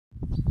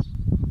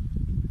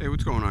Hey,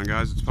 what's going on,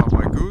 guys? It's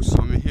Popeye Goose.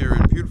 I'm here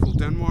in beautiful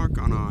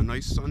Denmark on a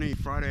nice sunny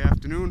Friday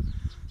afternoon.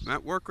 I'm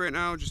at work right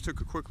now. Just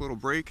took a quick little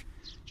break.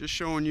 Just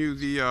showing you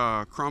the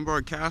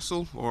Kronborg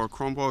Castle, or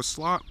Kronborg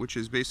Slot, which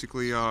is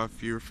basically,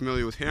 if you're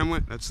familiar with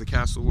Hamlet, that's the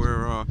castle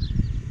where,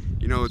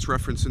 you know, it's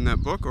referenced in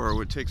that book,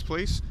 or it takes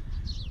place.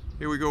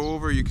 Here we go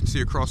over. You can see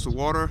across the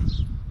water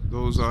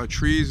those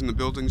trees and the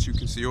buildings you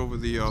can see over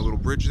the little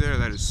bridge there.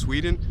 That is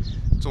Sweden.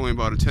 It's only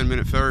about a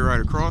 10-minute ferry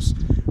ride across.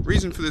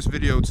 Reason for this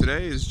video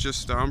today is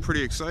just I'm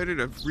pretty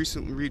excited. I've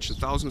recently reached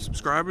 1,000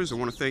 subscribers. I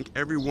want to thank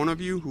every one of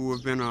you who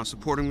have been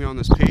supporting me on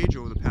this page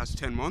over the past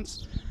 10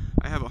 months.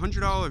 I have a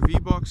 $100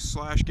 V-Bucks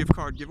 / gift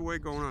card giveaway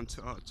going on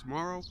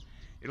tomorrow.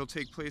 It'll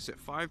take place at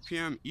 5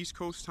 p.m. East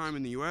Coast time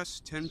in the US,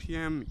 10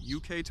 p.m.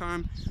 UK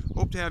time.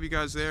 Hope to have you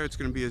guys there. It's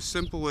going to be as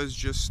simple as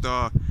just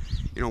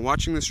you know,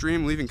 watching the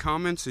stream, leaving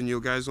comments, and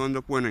you guys will end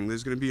up winning.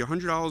 There's going to be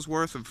 $100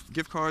 worth of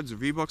gift cards or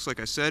V-Bucks, like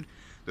I said.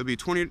 There'll be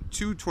two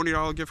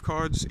 $20 gift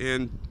cards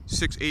and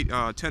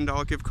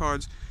 $10 gift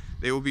cards.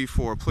 They will be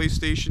for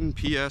PlayStation,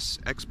 PS,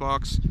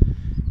 Xbox,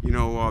 you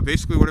know,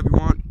 basically whatever you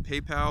want.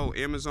 PayPal,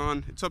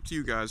 Amazon. It's up to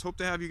you guys. Hope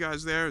to have you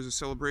guys there as a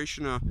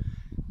celebration,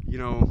 you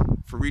know,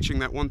 for reaching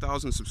that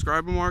 1,000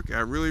 subscriber mark. I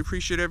really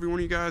appreciate every one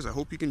of you guys. I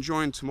hope you can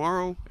join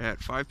tomorrow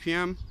at 5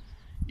 p.m.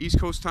 East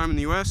Coast time in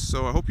the US.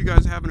 So I hope you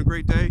guys are having a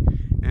great day,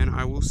 and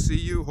I will see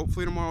you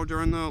hopefully tomorrow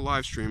during the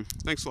live stream.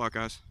 Thanks a lot,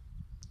 guys.